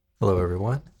Hello,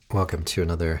 everyone. Welcome to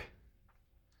another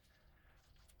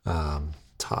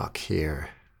talk here.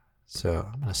 So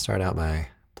I'm going to start out by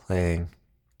playing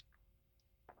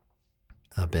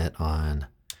a bit on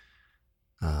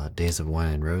Days of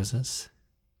Wine and Roses.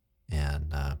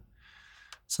 And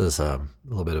so this is a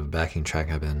little bit of a backing track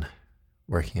I've been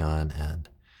working on, and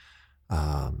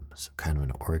some kind of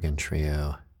an organ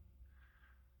trio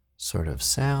sort of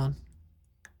sound.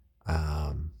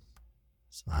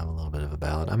 So I'll have a little bit of a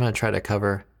ballad. I'm going to try to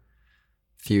cover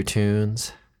a few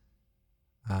tunes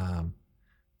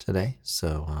today.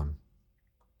 So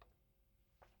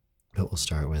but we'll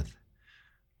start with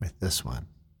this one.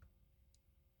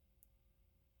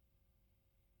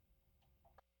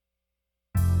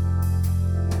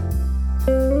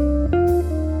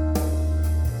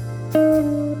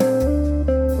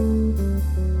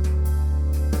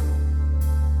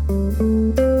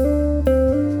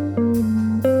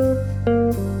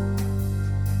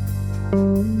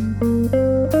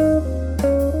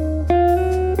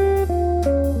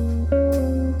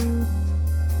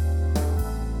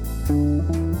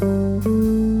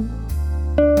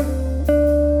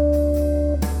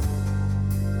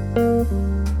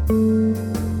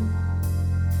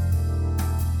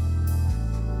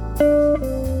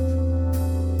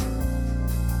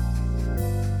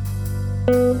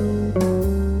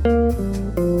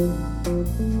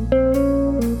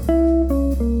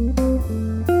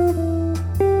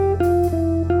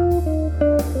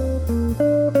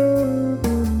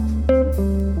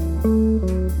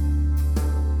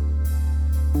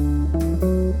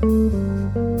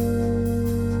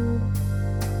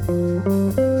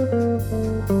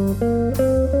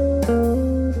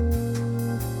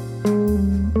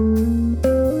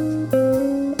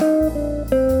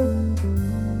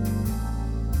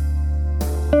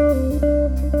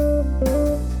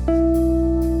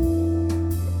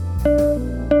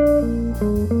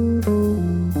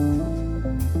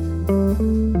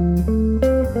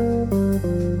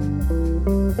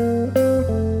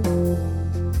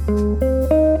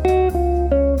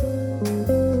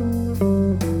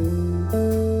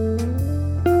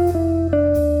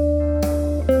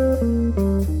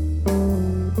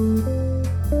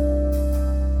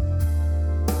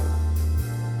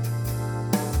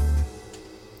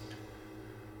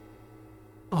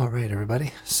 All right,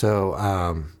 everybody. So,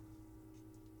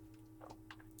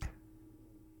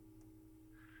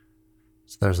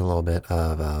 there's a little bit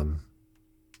of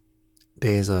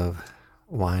Days of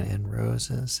Wine and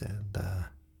Roses, and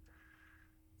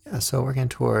yeah, so working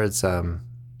towards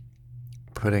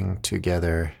putting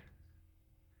together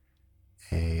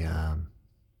a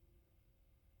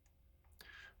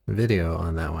video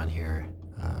on that one here,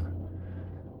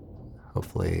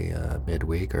 hopefully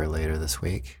midweek or later this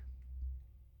week.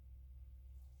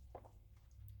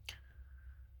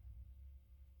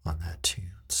 On that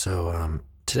tune. So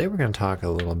today we're going to talk a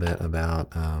little bit about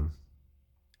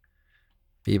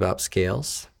bebop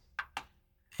scales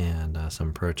and some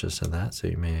approaches to that. So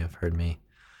you may have heard me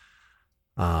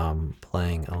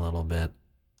playing a little bit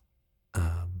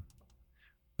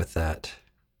with that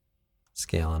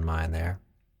scale in mind there.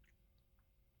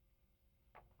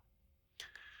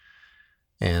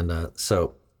 And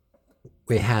so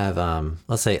we have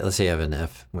let's say you have an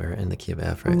F. We're in the key of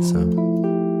F, right?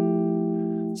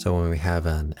 So when we have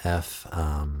an F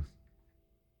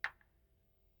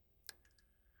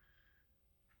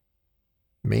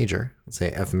major, let's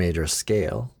say F major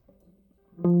scale,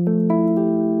 okay,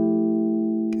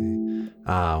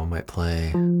 we might play,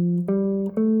 okay,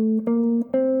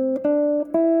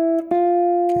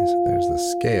 so there's the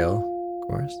scale, of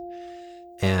course,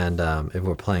 and if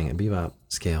we're playing a bebop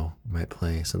scale, we might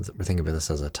play, since we're thinking of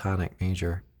this as a tonic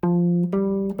major,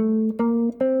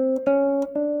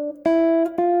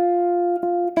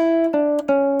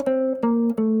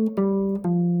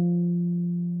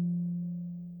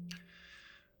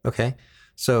 okay,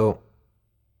 so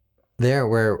there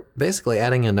we're basically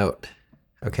adding a note,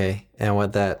 okay, and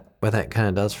what that kind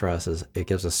of does for us is it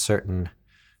gives us certain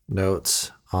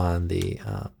notes on the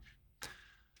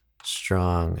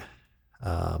strong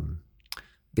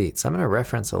beats. I'm going to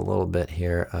reference a little bit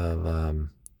here of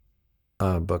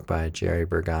a book by Jerry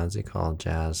Bergonzi called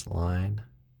Jazz Line.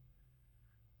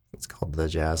 It's called The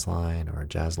Jazz Line or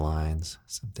Jazz Lines,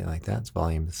 something like that. It's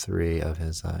volume 3 of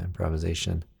his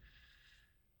improvisation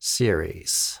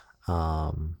series.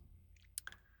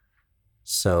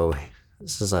 So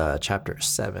this is chapter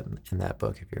 7 in that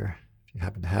book, if you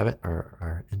happen to have it or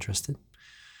are interested.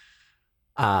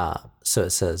 So it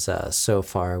says, so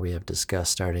far we have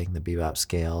discussed starting the bebop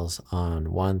scales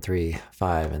on 1, 3,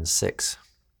 5, and 6.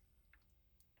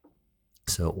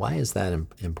 So why is that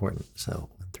important? So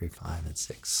 1, 3, 3, 5, and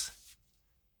 6.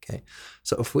 Okay,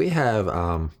 so if we have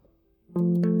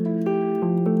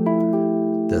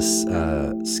this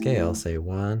scale, say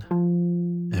 1,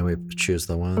 and we choose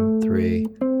the 1, 3,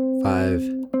 5,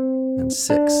 and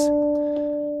 6,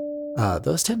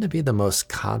 those tend to be the most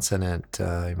consonant,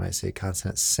 you might say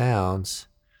consonant sounds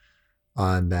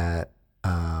on that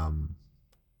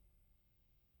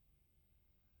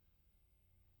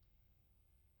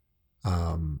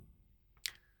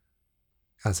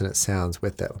consonant sounds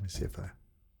with that. Let me see if my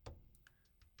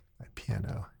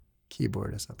piano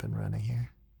keyboard is up and running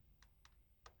here.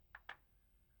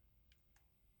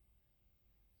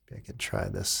 Maybe I could try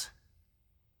this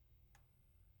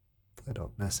if I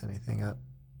don't mess anything up.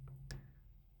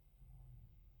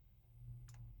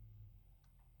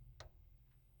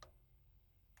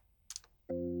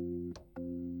 There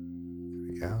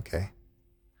we go. Okay.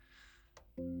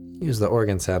 Use the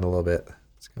organ sound a little bit.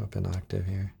 Let's go up an octave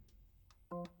here.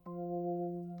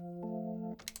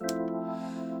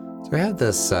 So we have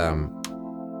this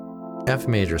F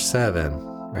major 7,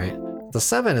 right? The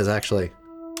 7 is actually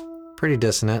pretty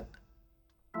dissonant,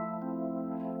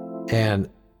 and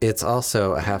it's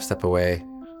also a half step away,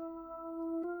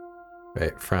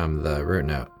 right, from the root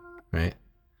note, right?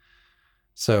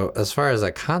 So as far as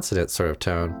a consonant sort of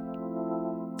tone,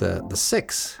 the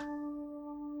 6,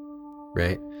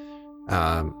 right,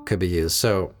 could be used.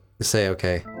 So you say,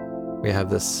 okay, we have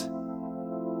this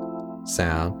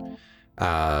sound. So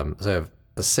I have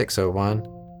a 6, so 1,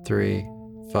 3,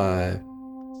 5,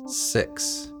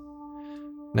 6.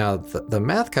 Now the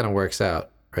math kind of works out,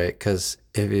 right? Because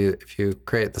if you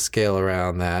create the scale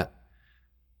around that,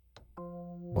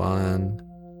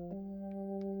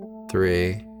 1,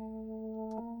 3,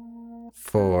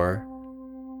 4,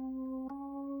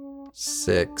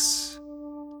 6,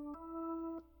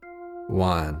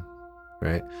 1,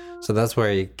 right? So that's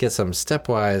where you get some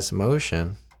stepwise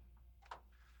motion.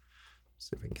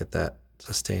 See if we can get that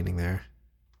sustaining there.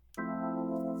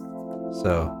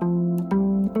 So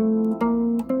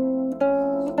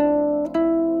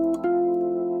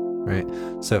right.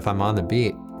 So if I'm on the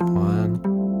beat,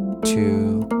 1,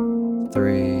 2,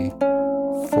 3,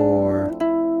 4,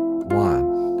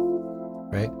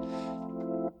 1, right?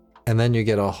 And then you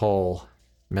get a whole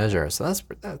measure. So that's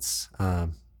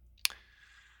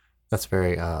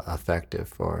very effective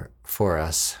for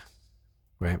us,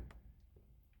 right?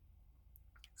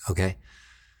 Okay.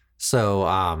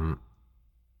 So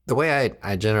the way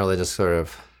I generally just sort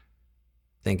of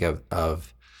think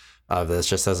of this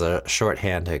just as a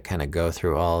shorthand to kind of go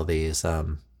through all these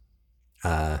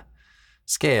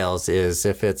scales is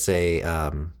if it's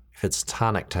a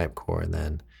tonic type chord,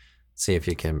 then see if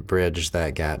you can bridge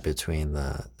that gap between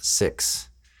the 6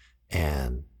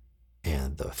 and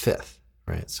the 5th,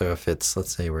 right? So if it's,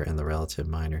 let's say we're in the relative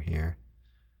minor here.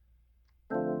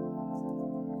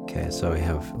 Okay, so we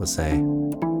have, let's say,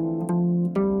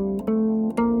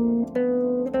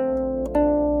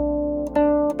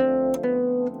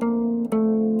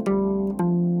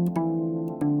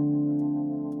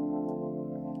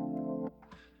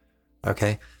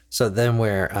 okay, so then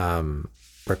we're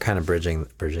kind of bridging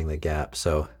the gap.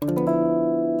 So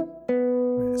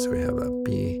we have a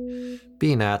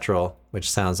B natural,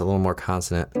 which sounds a little more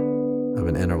consonant of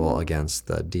an interval against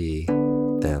the D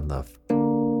than the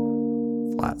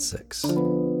flat 6.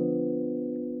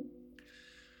 All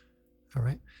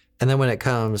right, and then when it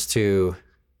comes to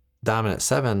dominant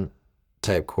 7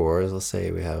 type chords, let's say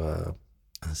we have a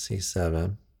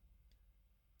C7.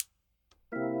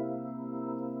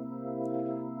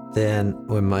 Then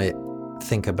we might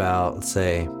think about, let's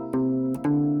say,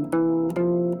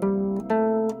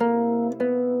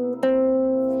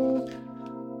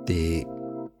 the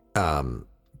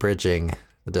bridging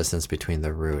the distance between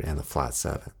the root and the flat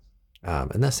 7.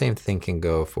 And the same thing can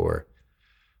go for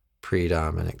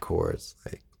predominant chords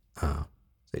like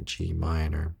say G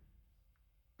minor.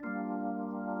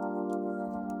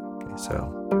 Okay,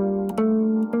 so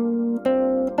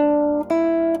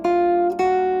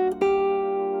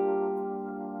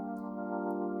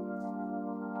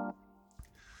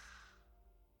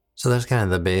there's kind of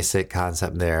the basic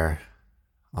concept there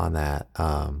on that.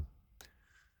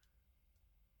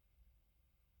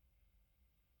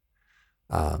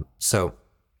 So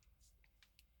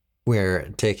we're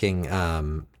taking a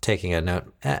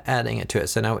note, adding it to it.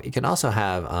 So now you can also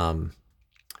have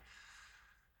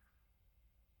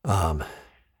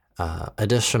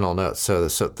additional notes. So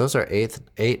those are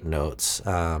eight notes.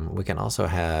 We can also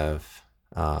have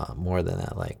more than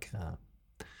that, like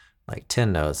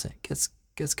 10 notes. It gets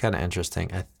kind of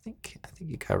interesting. I think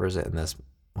he covers it in this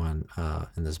one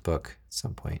in this book at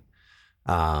some point.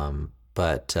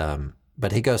 But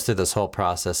but he goes through this whole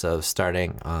process of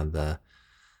starting on the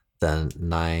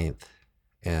 9th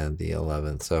and the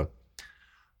 11th. So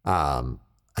I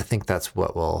think that's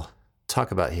what we'll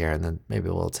talk about here, and then maybe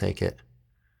we'll take it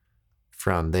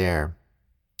from there.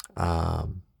 But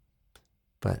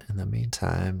in the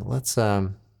meantime, let's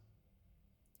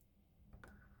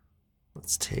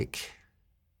take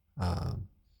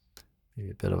maybe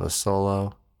a bit of a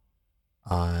solo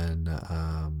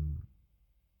on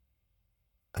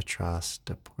Atrás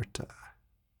de Porta.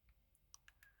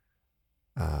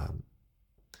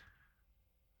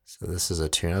 So this is a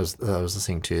tune I was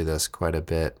listening to this quite a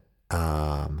bit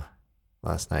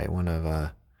last night. One of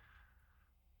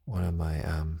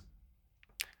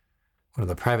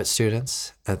the private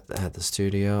students at the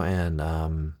studio, and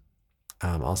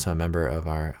also a member of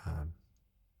our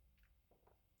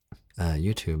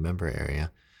YouTube member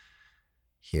area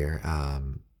here,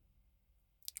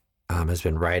 has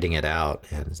been writing it out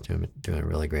and is doing a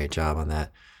really great job on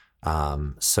that.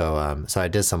 So I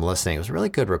did some listening. It was a really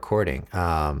good recording,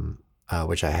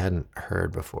 which I hadn't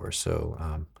heard before.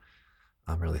 So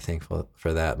I'm really thankful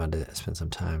for that. But I spent some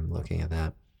time looking at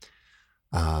that,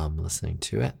 listening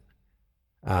to it,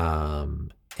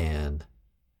 and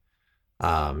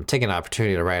taking an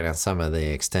opportunity to write on some of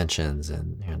the extensions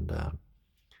and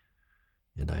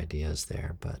ideas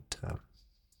there. But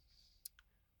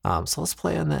so let's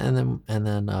play on that, and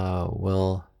then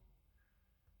we'll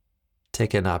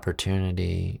take an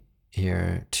opportunity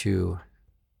here to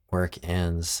work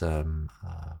in some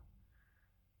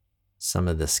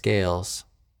of the scales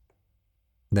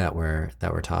that we're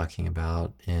talking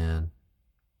about. And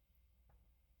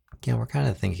again, we're kind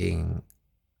of thinking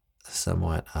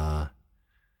somewhat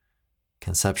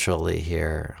conceptually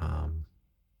here.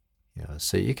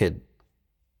 So you could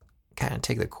kind of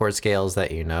take the chord scales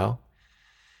that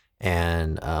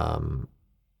and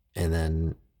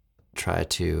then try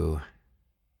to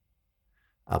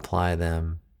apply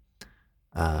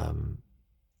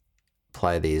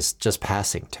these just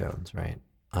passing tones, right?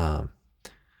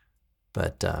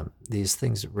 But these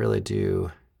things really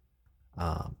do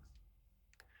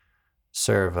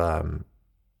serve a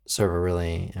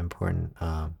really important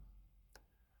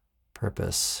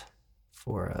purpose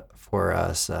for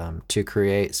us, to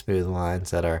create smooth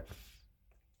lines that are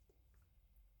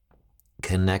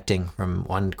connecting from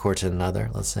one chord to another,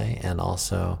 let's say, and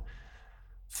also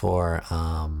for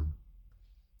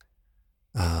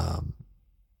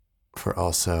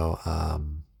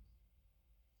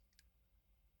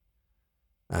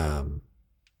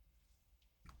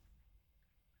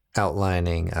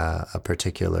outlining a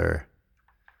particular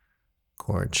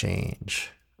chord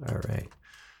change. All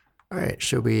right.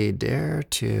 Should we dare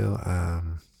to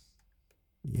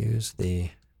use the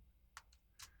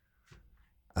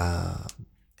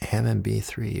Hammond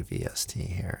B3 VST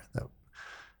here that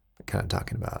we're kind of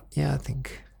talking about? Yeah, I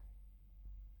think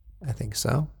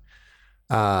so.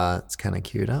 It's kind of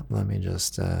queued up. Let me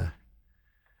just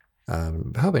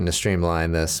hoping to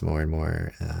streamline this more and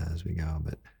more as we go,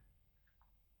 but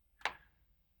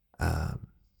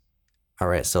all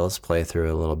right, so let's play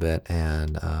through a little bit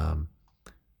and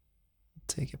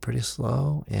take it pretty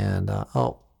slow, and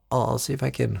I'll see if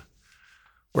I can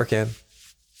work in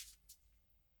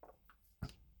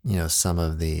some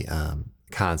of the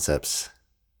concepts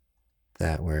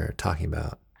that we're talking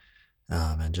about.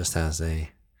 And just as a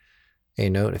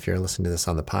note, if you're listening to this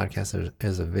on the podcast, there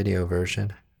is a video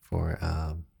version for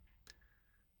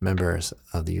members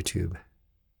of the YouTube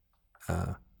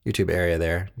area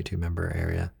there, YouTube member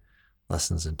area,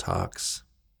 lessons and talks.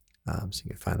 So you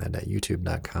can find that at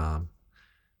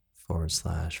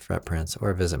youtube.com/FretPrince,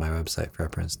 or visit my website,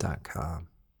 fretprince.com,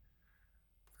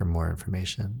 for more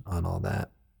information on all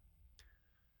that.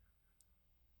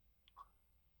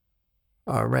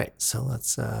 All right, so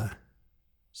let's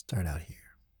start out here.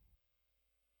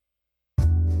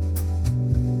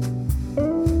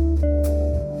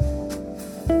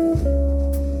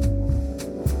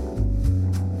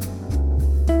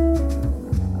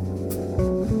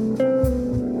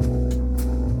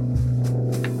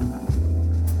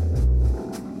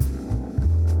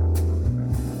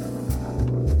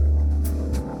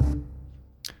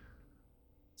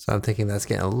 So I'm thinking that's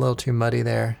getting a little too muddy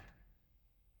there.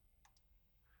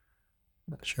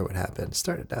 Not sure what happened.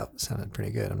 Started out, sounded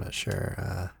pretty good. I'm not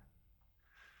sure.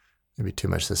 Maybe too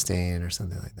much sustain or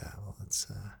something like that. Well, let's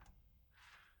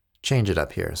change it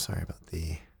up here. Sorry about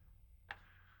the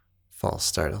false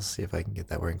start. I'll see if I can get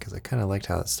that working, because I kind of liked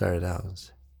how it started out. It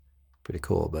was pretty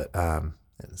cool, but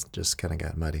it's just kind of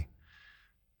got muddy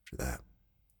after that.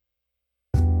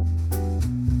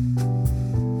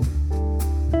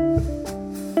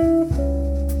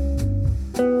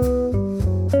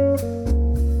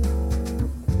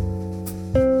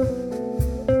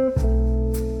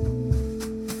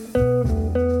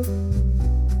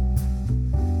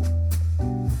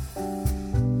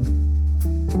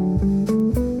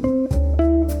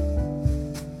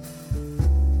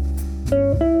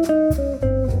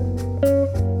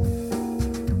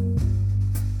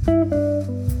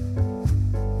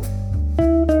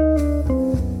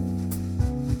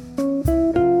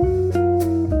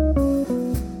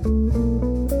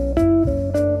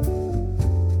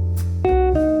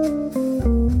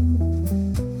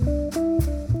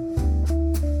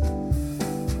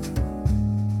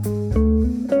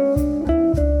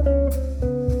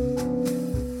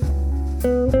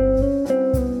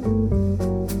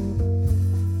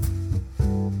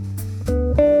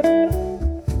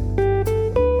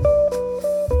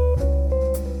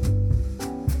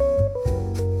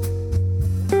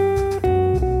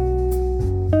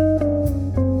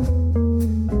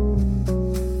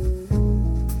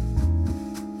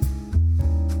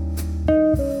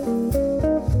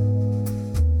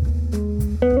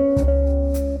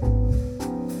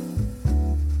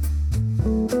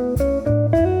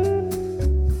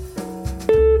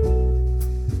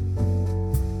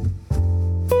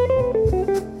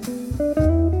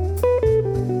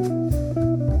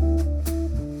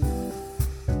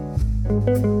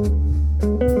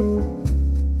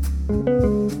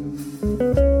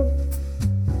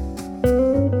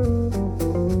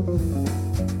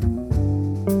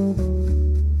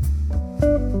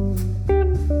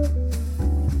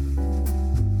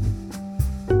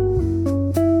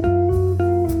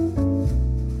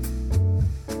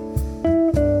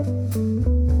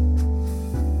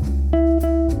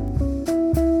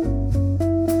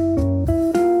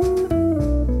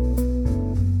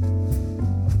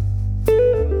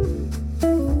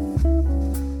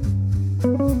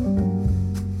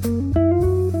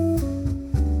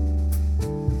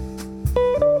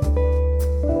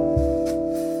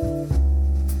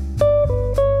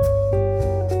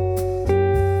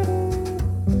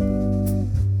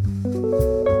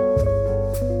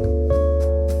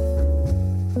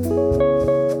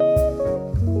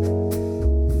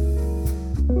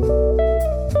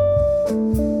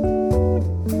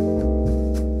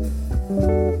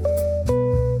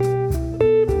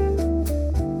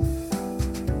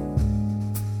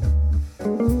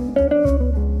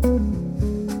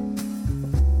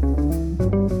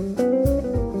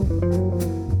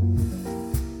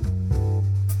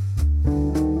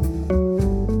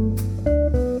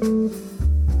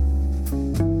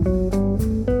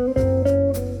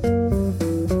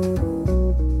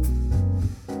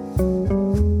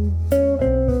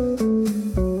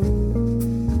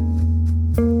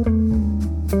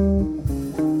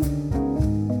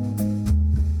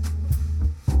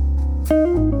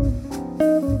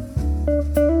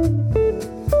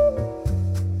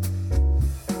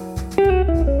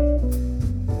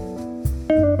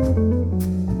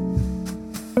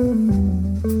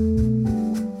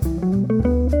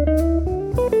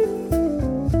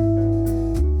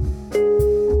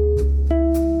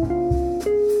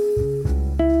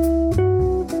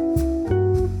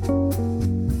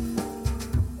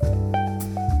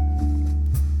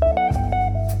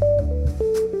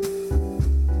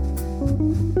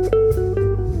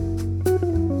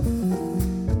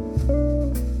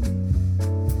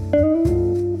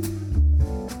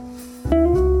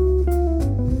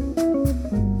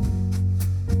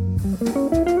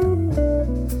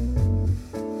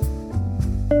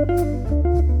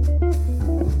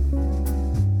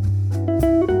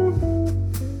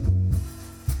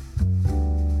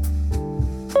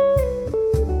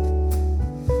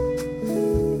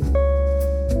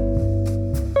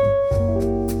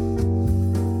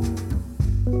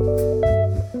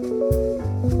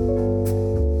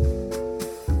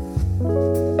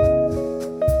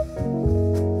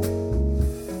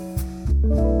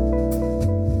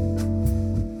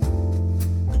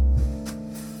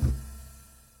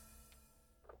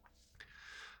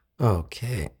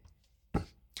 Okay.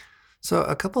 So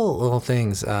a couple little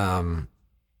things, little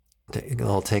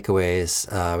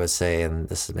takeaways, I would say, and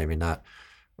this is maybe not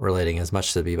relating as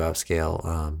much to the bebop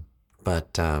scale,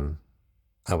 but I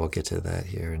will get to that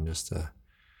here in just a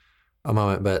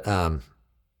moment. But a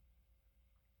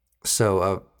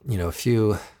few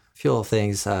little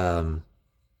things to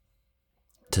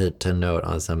note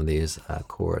on some of these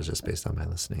chords just based on my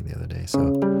listening the other day.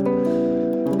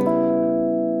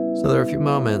 So there are a few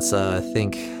moments, I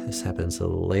think this happens a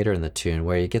little later in the tune,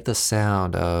 where you get the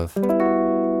sound of this,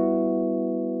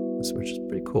 which is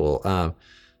pretty cool.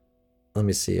 Let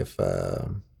me see if I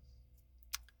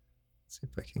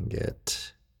can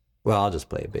get. Well, I'll just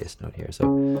play a bass note here. So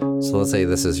let's say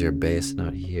this is your bass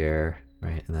note here,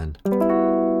 right? And then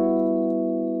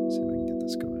let's see if I can get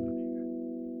this going on here.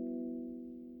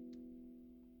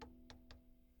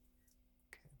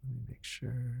 Okay, let me make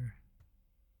sure.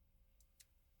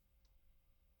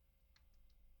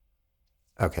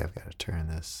 Okay, I've got to turn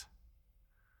this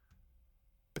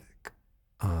back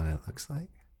on, it looks like.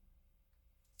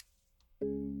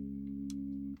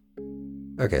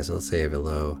 Okay, so let's say I have a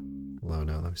low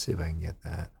note. Let me see if I can get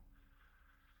that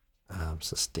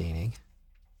sustaining.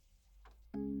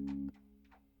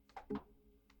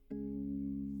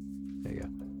 There you go.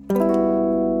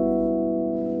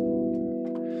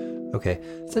 Okay,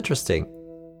 it's interesting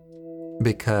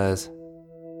because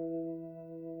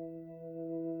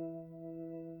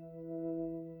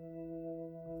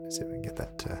let's see if I can get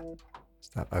that to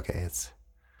stop. Okay, it's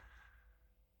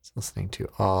listening to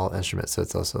all instruments, so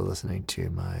it's also listening to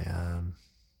my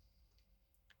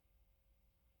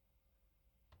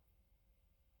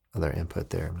other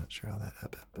input there. I'm not sure how that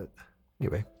happened, but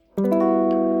anyway.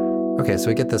 Okay, so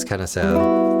we get this kind of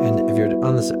sound, and if you're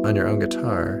on your own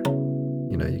guitar,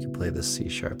 you can play this C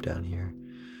sharp down here.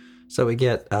 So we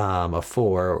get a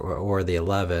 4 or the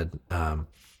 11. I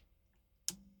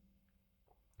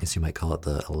guess you might call it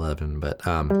the 11, but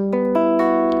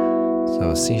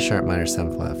so C sharp minor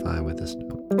 7 flat 5 with this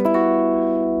note,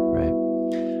 right?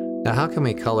 Now, how can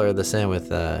we color this in with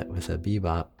a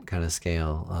bebop kind of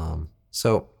scale?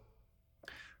 So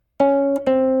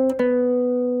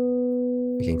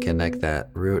we can connect that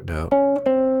root note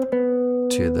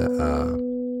to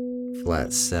the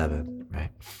flat 7, right?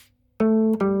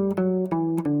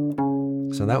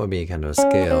 So that would be kind of a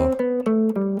scale,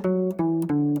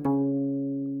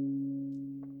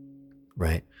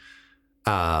 right?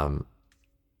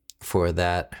 For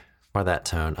that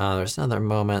tone. There's other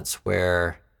moments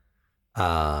where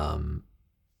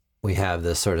we have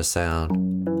this sort of sound,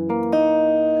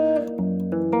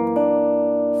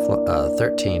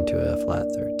 13 to a flat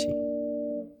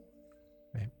 13,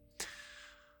 right?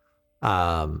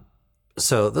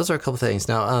 So those are a couple things.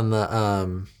 Now on the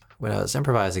when I was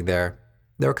improvising there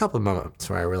were a couple of moments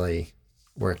where I really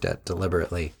worked at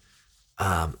deliberately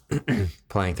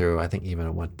playing through. I think even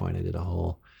at one point I did a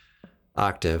whole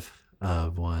octave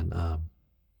of one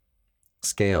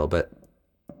scale, but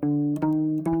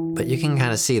But you can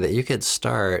kind of see that you could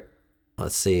start,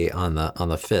 let's see, on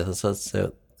the fifth. Let's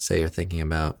say you're thinking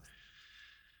about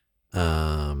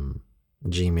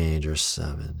G major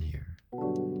 7 here.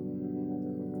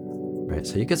 Right,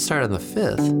 so you could start on the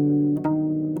fifth.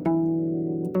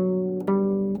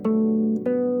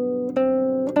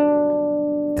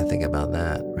 And think about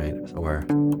that, right? Or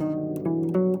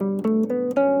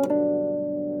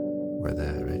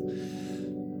that,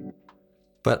 right?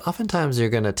 But oftentimes you're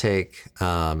going to take,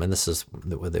 and this is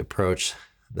with the approach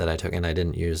that I took, and I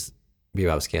didn't use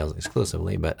bebop scales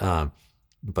exclusively, but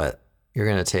you're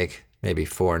going to take maybe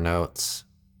 4 notes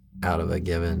out of a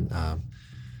given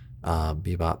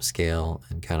bebop scale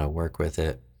and kind of work with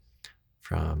it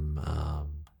from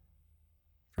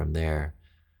there.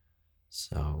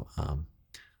 So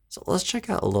let's check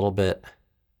out a little bit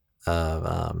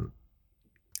of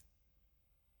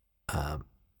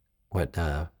what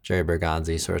Jerry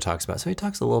Bergonzi sort of talks about. So he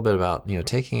talks a little bit about,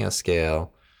 taking a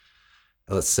scale.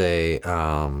 Let's say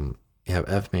you have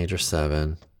F major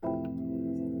 7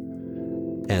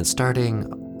 and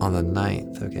starting on the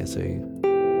 9th. Okay, so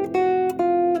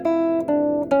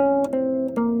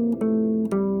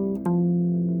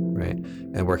right,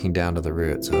 and working down to the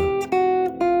root. So,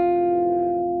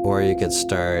 or you could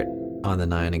start on the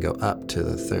 9 and go up to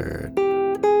the 3rd.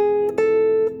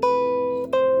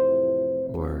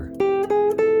 Or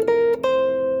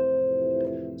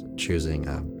choosing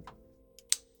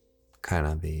kind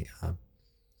of the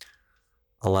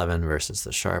 11 versus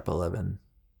the sharp 11.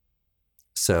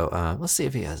 So let's see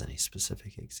if he has any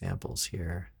specific examples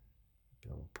here to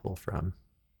pull from.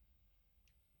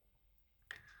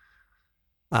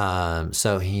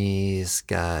 So he's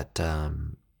got,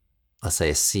 let's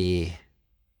say C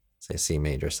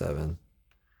major 7.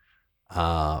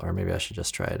 Or maybe I should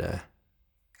just try to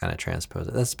kind of transpose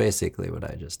it. That's basically what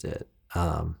I just did.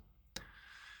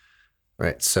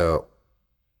 Right, so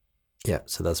yeah,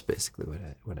 so that's basically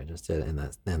what I just did in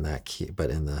that key, but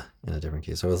in a different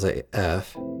key. So we'll say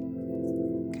F.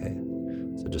 Okay,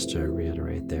 so just to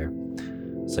reiterate there.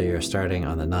 So you're starting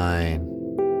on the 9,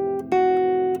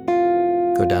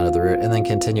 go down to the root, and then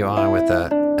continue on with the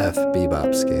F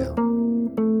bebop scale.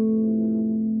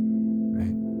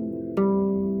 Right,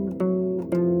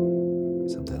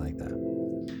 something like that.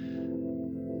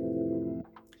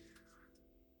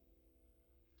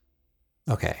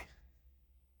 Okay.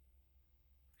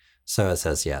 So it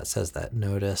says that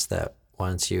notice that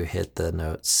once you hit the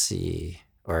note C,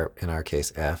 or in our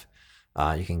case F,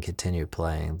 you can continue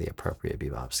playing the appropriate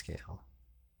bebop scale.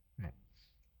 Right.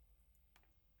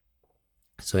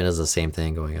 So he does the same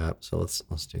thing going up. So let's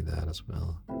do that as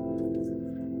well.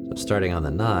 So starting on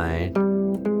the 9,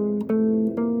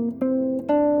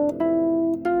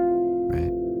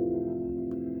 right?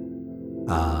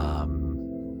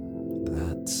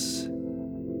 That's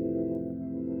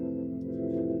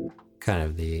kind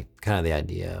of the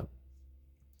idea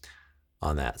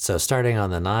on that. So starting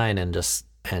on the 9 and just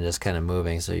kind of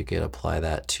moving, so you could apply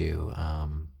that to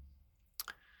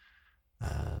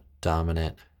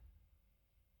dominant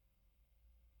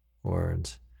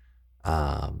chords,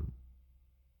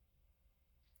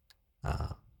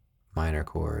 minor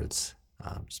chords,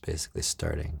 just basically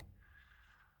starting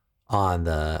on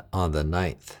the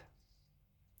 9th.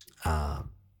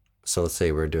 So let's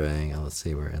say we're in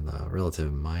the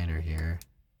relative minor here.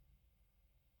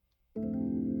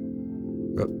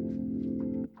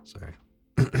 Oh, sorry.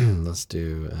 Let's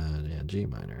do G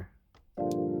minor.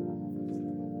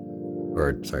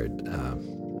 Or sorry,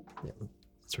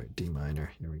 that's right, D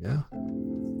minor. Here we go.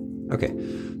 Okay,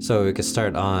 so we could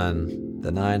start on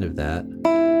the 9 of that.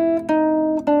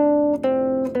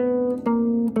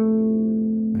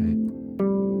 Right,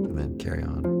 and then carry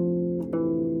on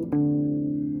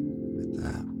with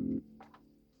that.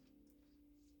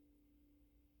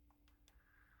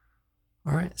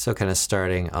 All right, so kind of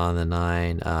starting on the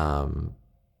 9.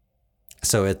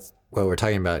 So it's what we're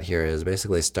talking about here is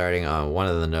basically starting on one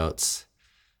of the notes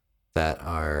that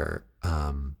are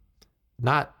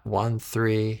not 1,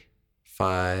 3,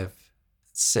 5,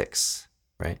 6,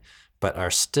 right? But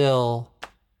are still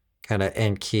kind of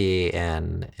in key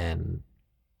and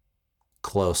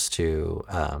close to,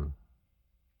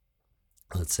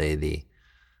 let's say the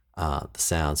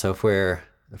sound. So if we're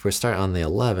starting on the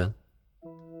 11,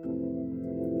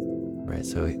 right?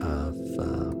 So of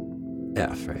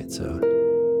F, right? So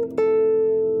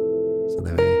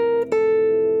then we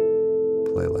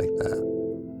play like that.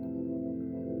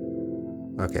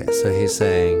 Okay, so he's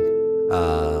saying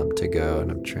to go, and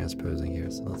I'm transposing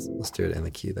here. So let's do it in the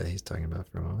key that he's talking about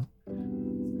for a moment.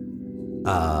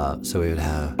 So we would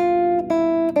have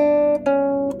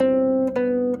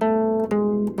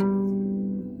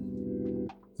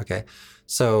Okay,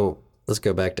 so let's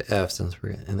go back to F since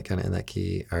we're in the kind of in that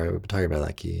key, or we've been talking about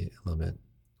that key a little bit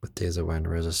with Days of Wine and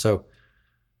Roses. So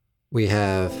we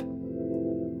have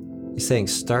he's saying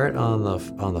start on the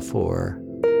 4,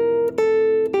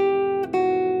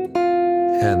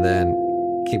 and then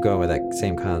keep going with that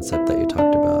same concept that you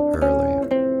talked about earlier.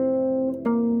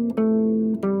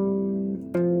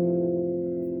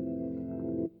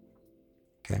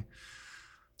 Okay,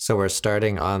 so we're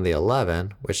starting on the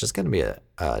 11, which is going to be a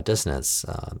dissonance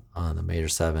on the major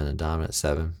 7 and dominant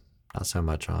 7, not so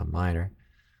much on minor.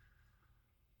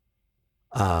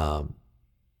 Now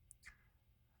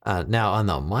on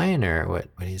the minor, what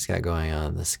he's got going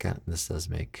on, this does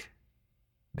make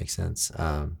sense.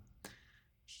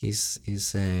 He's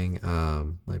saying,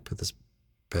 let me put this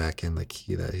back in the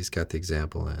key that he's got the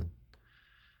example in.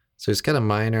 So he's got a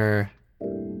minor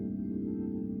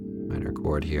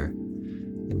chord here,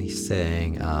 and he's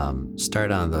saying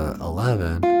start on the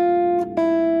 11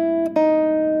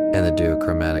 and then do a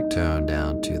chromatic tone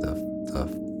down to the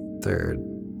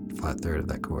flat third of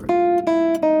that chord.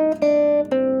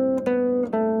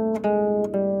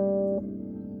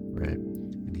 Right,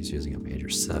 and he's using a major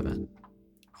 7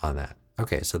 on that.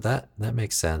 Okay, so that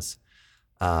makes sense,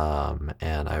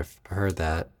 and I've heard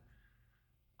that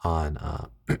on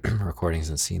recordings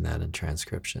and seen that in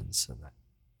transcriptions, so that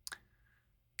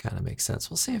kind of makes sense.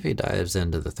 We'll see if he dives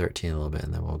into the 13 a little bit,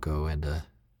 and then we'll go into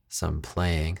some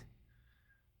playing.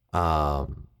 But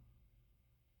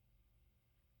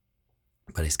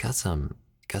he's got some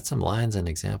lines and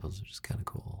examples, which is kind of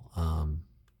cool.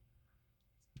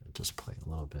 Just play a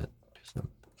little bit. Do some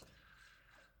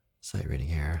sight reading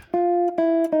here.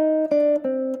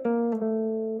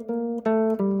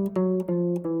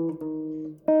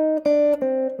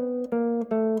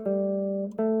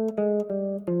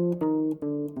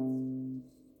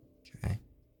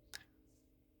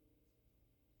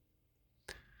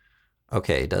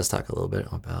 Okay, he does talk a little bit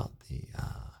about the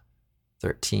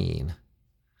 13.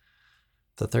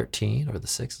 The 13 or the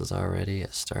 6 is already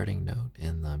a starting note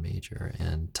in the major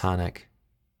and tonic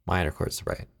minor chords,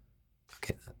 right?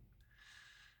 Okay, that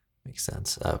makes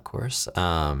sense, of course.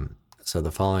 So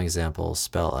the following examples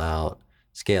spell out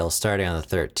scales starting on the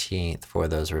 13th for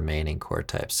those remaining chord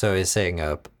types. So he's saying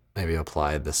maybe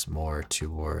apply this more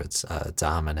towards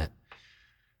dominant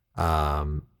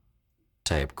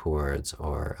type chords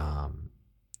or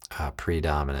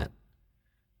predominant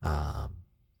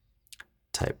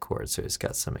type chords. So he's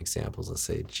got some examples. Let's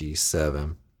say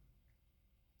G7.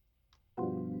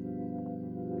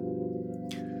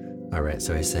 All right,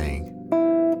 so he's saying,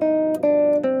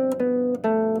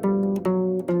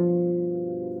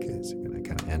 okay, so you're gonna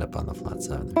kind of end up on the flat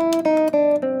 7 there.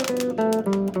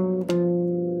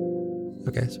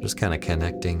 Okay, so just kind of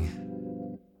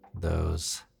connecting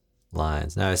those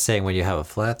lines. Now I was saying when you have a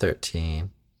flat 13,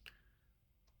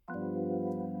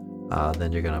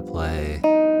 then you're gonna play.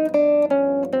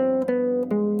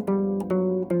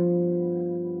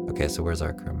 Okay, so where's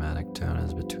our chromatic tone?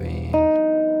 Is between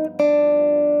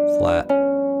flat 5.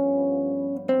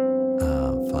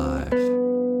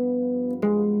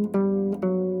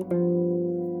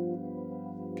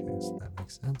 Okay, so that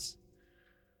makes sense.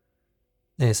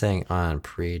 And he's saying on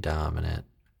predominant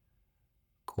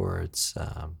chords,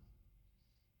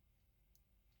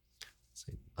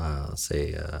 let's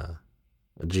say a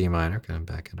G minor, kind of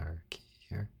back in our key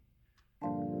here.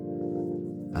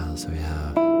 So we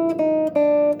have.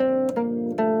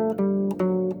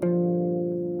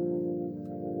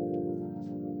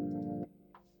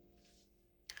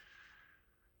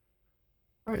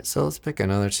 All right, so let's pick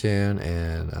another tune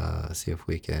and see if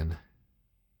we can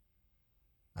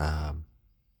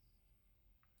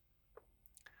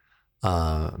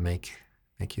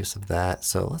make use of that.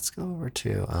 So let's go over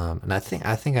to and I think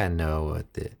I know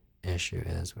what the issue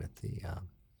is with the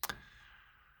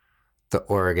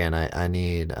organ. I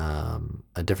need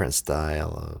a different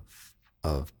style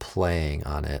of playing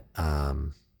on it,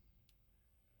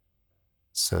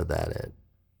 so that it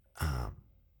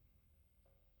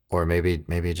or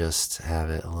maybe just have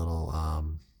it a little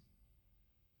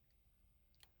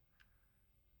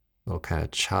kind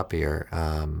of choppier,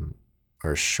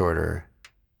 or shorter,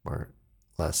 or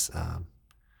less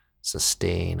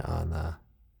sustain on the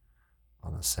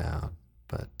sound.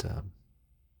 But all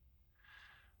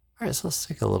right, so let's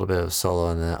take a little bit of solo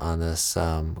on this.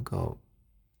 We'll go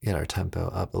get our tempo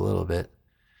up a little bit,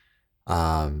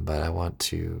 but I want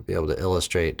to be able to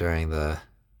illustrate during the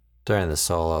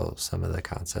solo some of the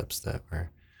concepts that we're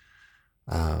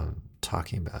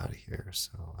talking about here.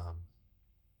 So all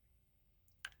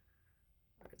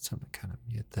right, so I'm gonna kind of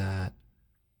mute that,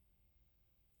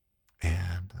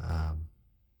 and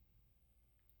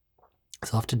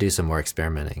So I'll have to do some more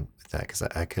experimenting with that because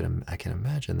I can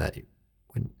imagine that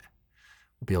we'll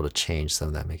be able to change some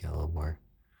of that, make it a little more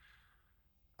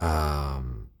or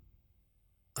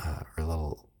a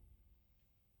little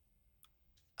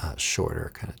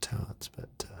shorter kind of tones.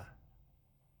 But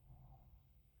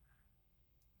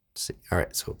let's see. All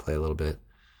right, so we'll play a little bit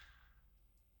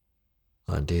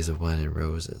on Days of Wine and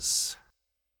Roses.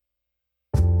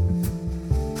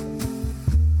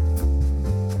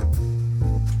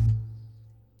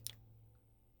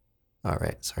 All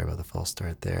right, sorry about the false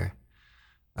start there.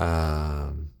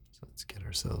 So let's get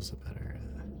ourselves a better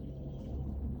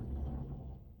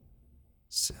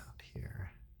sound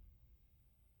here.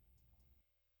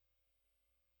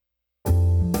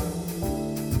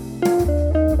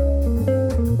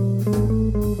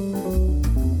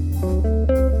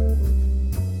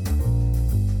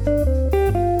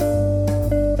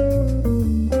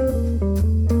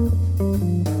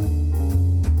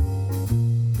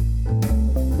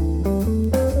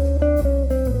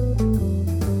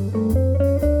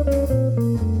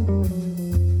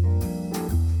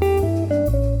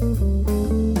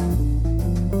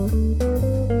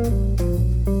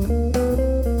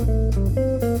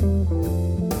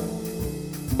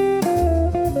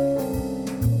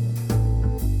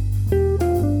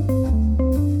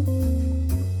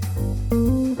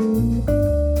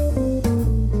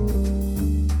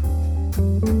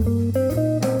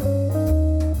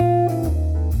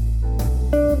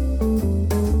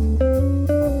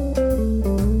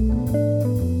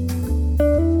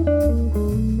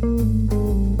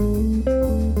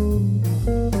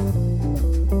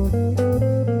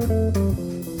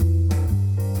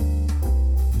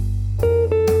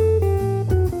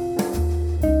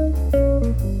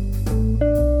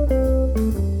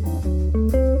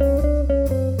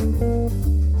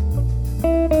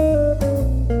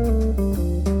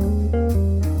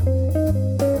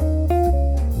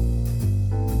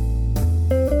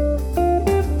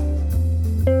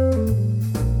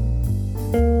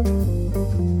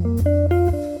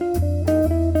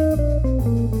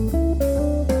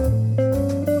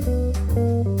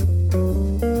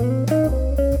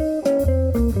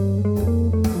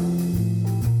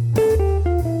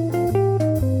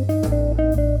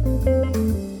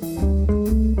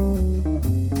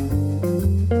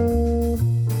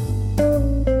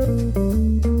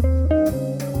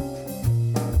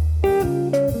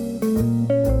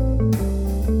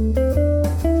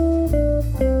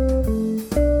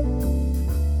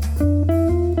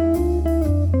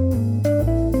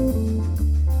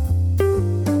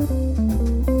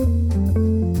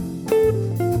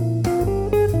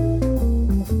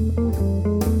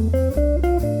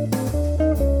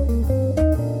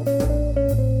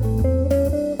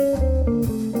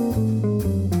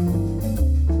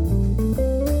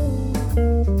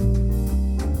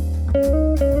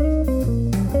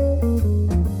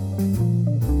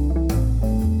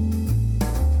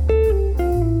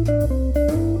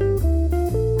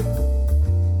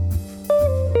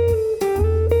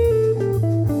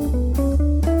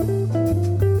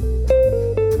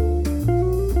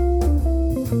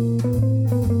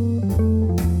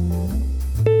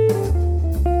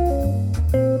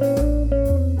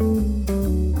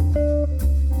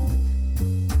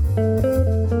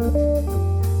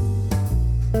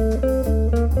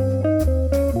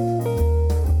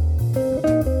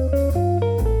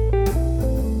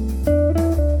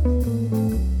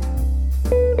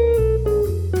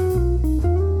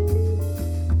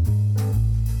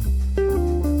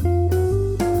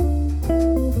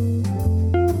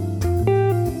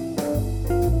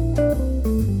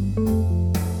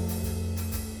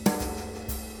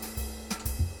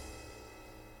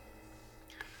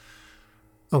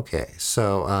 Okay,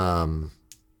 so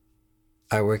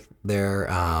I worked there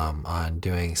on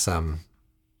doing some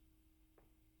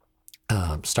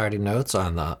starting notes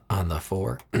on the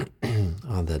 4,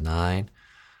 on the 9.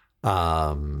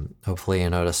 Hopefully you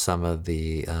notice some of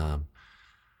the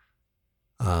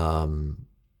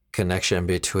connection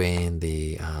between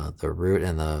the root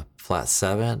and the flat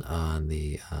 7 on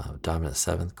the dominant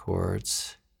 7th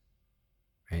chords,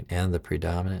 right, and the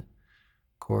predominant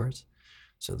chords.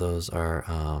 So those are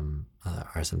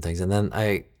some things. And then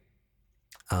I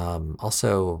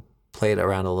also played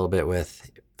around a little bit with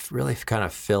really kind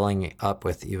of filling up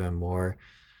with even more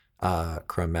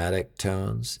chromatic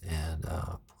tones and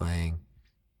playing,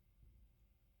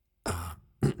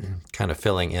 kind of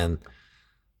filling in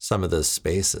some of those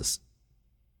spaces.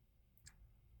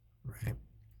 Right.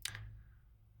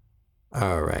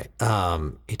 All right.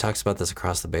 He talks about this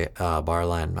across the bar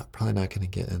line. I'm probably not going to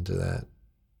get into that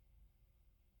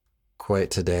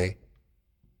quite today,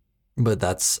 but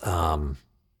that's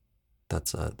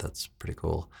pretty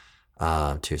cool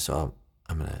too. So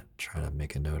I'm gonna try to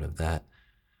make a note of that.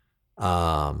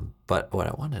 But what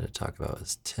I wanted to talk about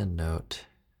was 10 note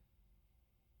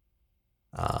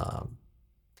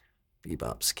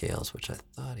bebop scales, which I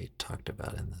thought he talked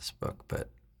about in this book, but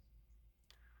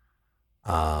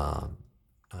not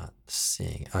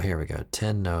seeing. Oh, here we go.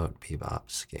 10 note bebop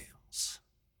scales.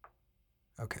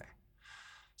 Okay.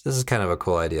 So this is kind of a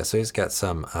cool idea. So he's got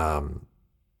some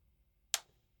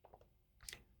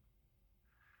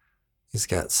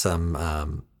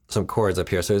some chords up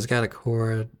here. So he's got a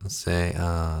chord, let's say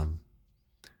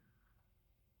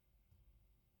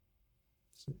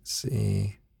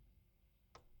C.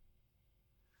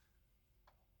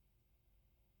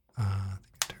 I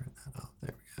think I turned that off.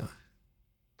 There we go.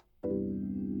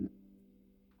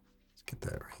 Let's get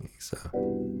that ringing. So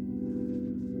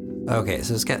okay,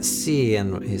 so it's got C,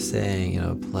 and he's saying,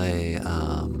 play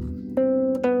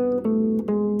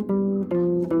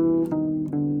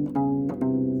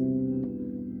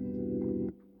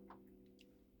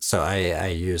so I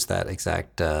use that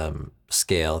exact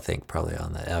scale, I think probably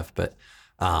on the F, but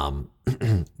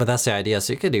but that's the idea.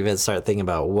 So you could even start thinking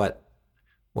about what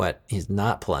he's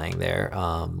not playing there.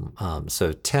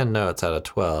 So 10 notes out of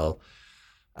 12.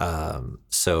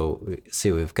 So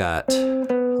see, we've got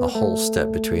a whole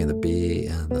step between the B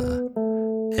and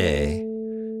the A,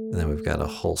 and then we've got a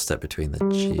whole step between the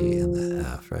G and the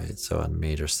F, right? So on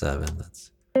major 7, that's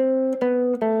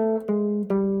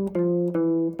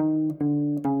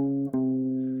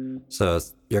so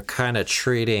you're kind of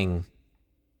treating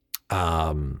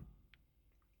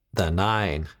the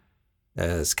 9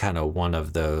 as kind of one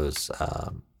of those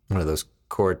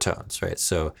chord tones, right?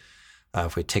 So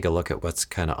if we take a look at what's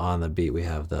kind of on the beat, we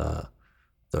have the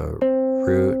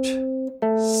root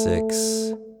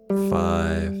 6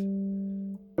 5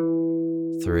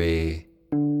 3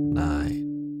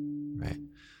 9, right?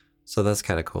 So that's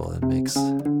kind of cool. It makes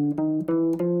sense.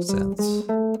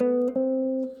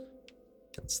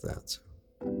 Gets that. So.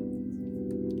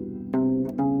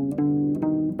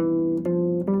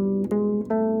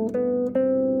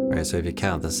 Right, so if you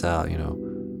count this out,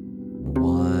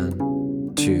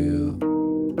 1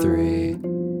 2 3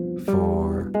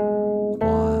 4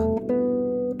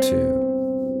 1 2.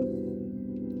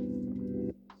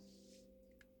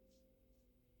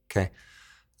 Okay.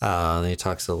 Then he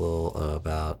talks a little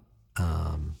about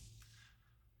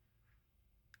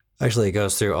actually it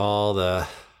goes through all the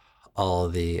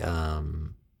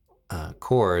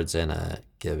chords in a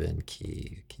given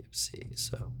key of C.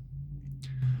 So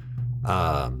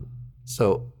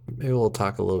maybe we'll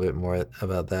talk a little bit more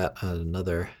about that on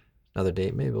another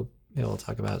date. Maybe we'll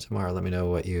talk about it tomorrow. Let me know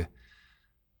what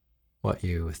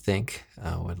you think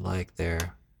would like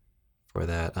there for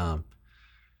that.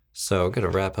 So I'm gonna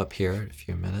wrap up here in a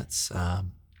few minutes.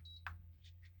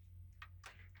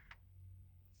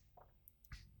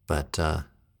 But so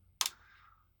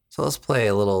let's play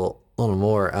a little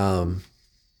more.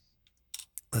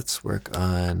 Let's work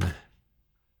on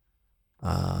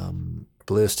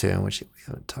blues tune, which we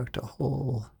haven't talked a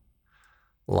whole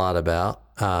lot about.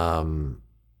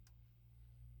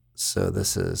 So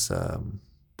this is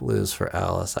Blues for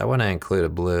Alice. I want to include a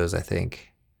blues, I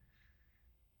think,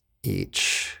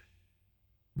 each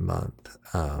month.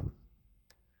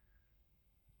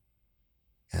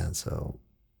 And so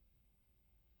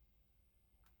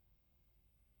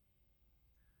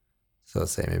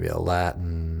let's say maybe a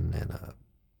Latin and a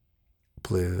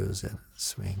blues and a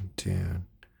swing tune.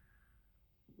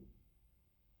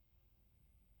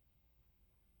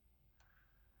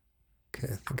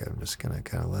 Okay, I think I'm just gonna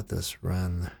kind of let this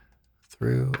run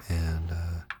through and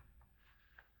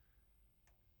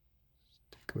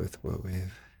stick with what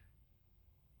we've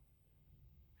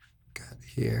got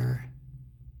here.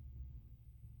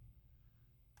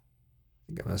 I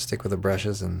think I'm gonna stick with the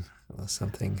brushes and unless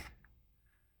something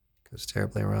goes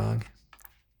terribly wrong.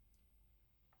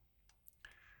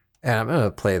 And I'm gonna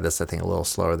play this, I think, a little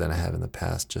slower than I have in the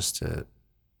past, just to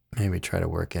maybe try to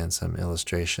work in some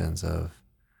illustrations of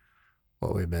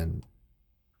what we've been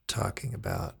talking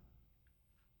about.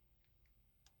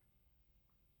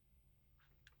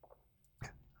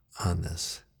 On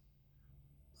this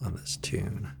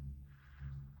tune.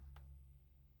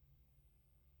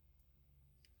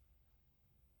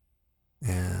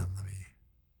 And let me make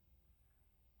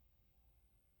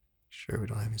sure we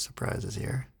don't have any surprises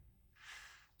here.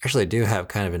 Actually, I do have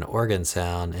kind of an organ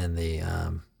sound in the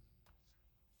kind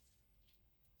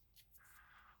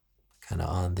of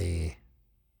on the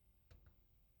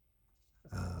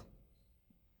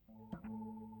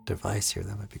device here.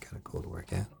 That might be kind of cool to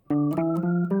work at.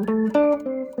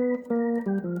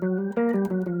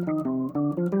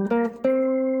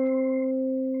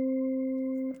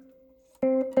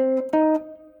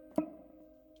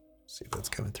 See if that's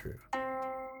coming through.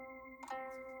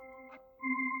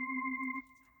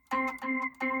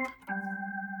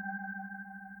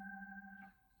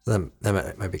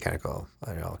 That might be kind of cool.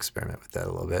 I'll experiment with that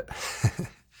a little bit.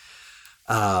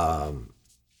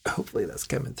 Hopefully that's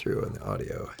coming through on the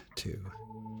audio too.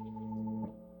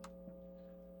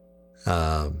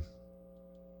 We'll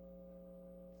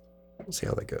see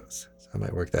how that goes. So I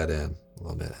might work that in a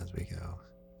little bit as we go.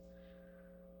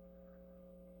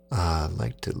 I'd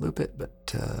like to loop it,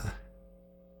 but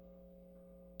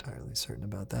entirely certain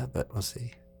about that, but we'll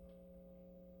see.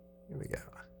 Here we go.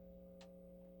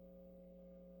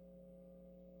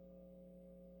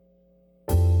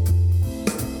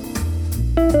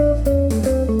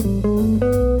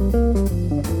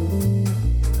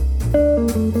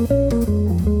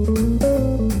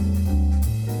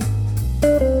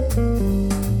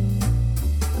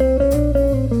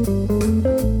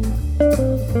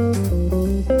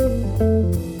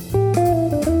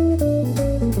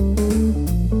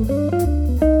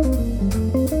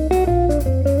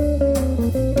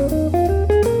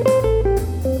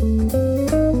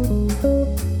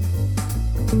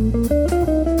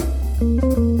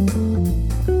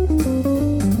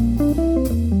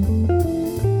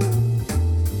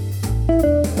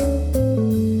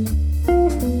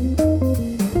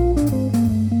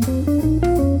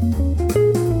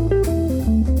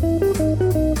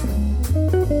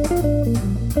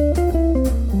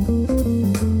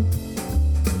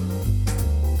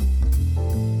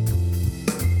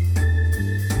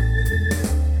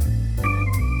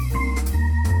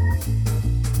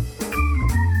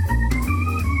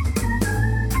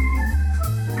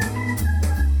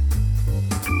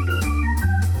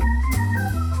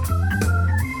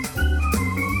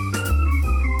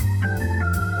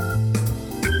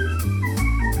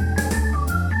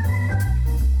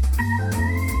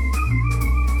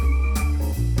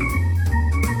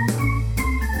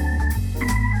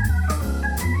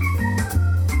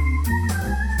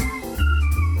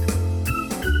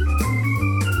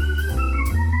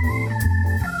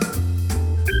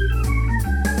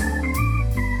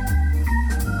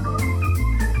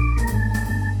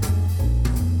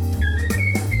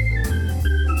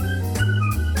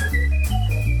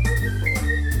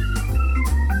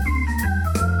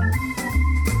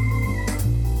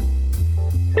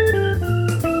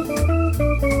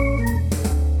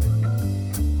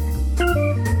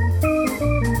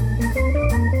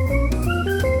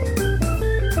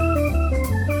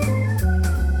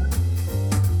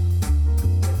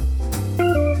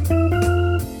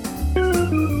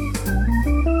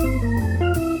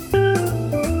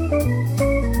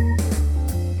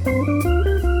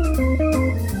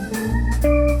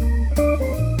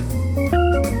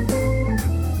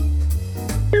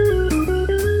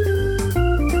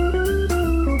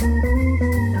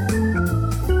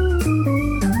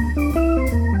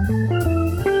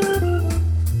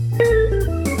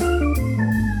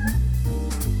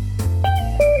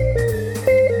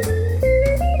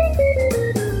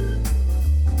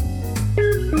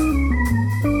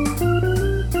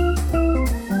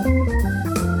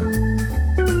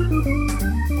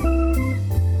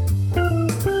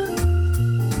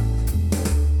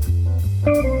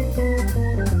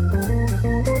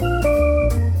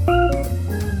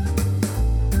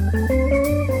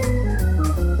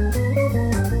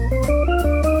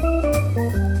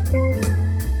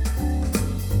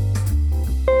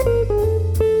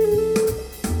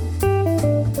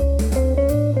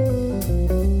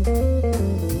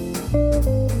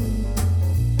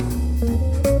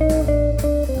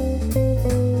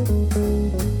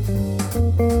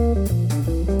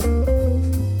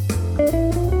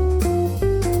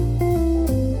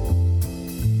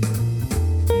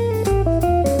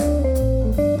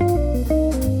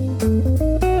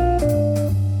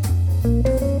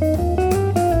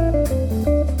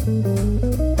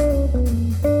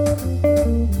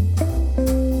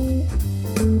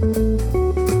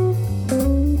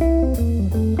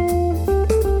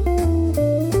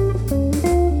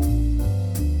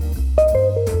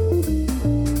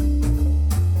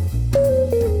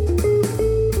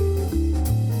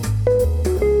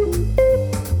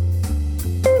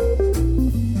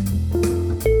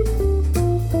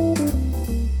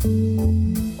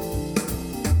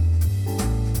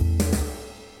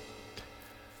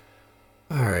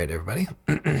 Everybody.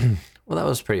 Well, that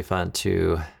was pretty fun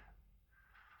to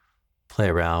play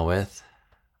around with.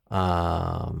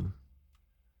 Wonder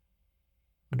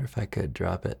if I could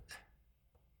drop it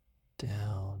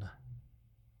down.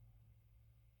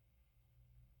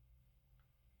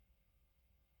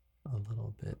 A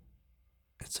little bit.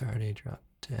 It's already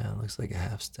dropped down. Looks like a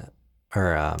half step.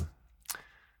 Or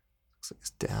Looks like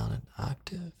it's down an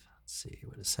octave. Let's see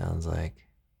what it sounds like.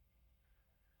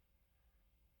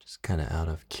 Just kind of out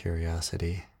of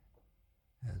curiosity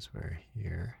as we're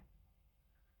here.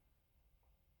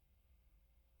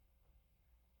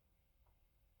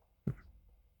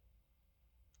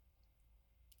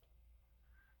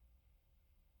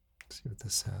 See what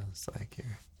this sounds like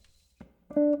here.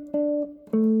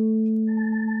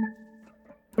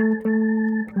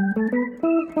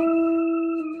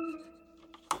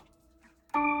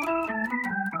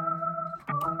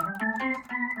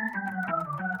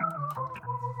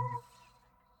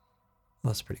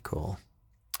 That's pretty cool.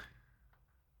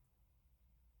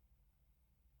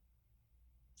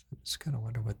 So I just kind of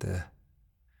wonder what the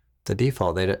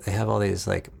default, they have all these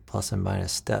like plus and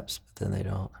minus steps, but then they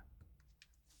don't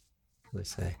really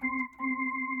say.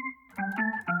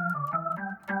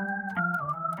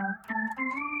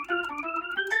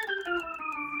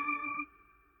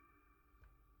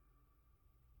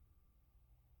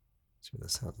 See what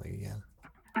this sounds like again.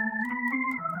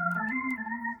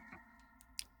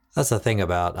 That's the thing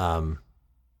about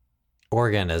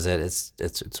organ, is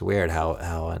it's weird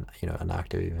how an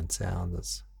octave even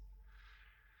sounds.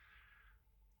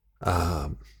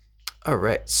 All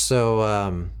right,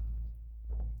 so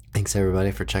thanks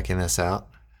everybody for checking this out.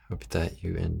 Hope that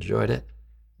you enjoyed it,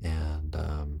 and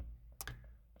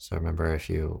so remember, if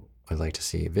you would like to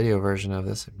see a video version of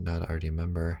this, if you're not already a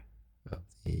member of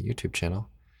the YouTube channel,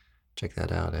 check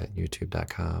that out at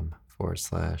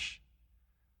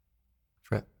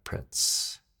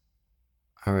youtube.com/FretPrince.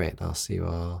 All right, I'll see you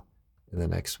all in the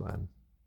next one.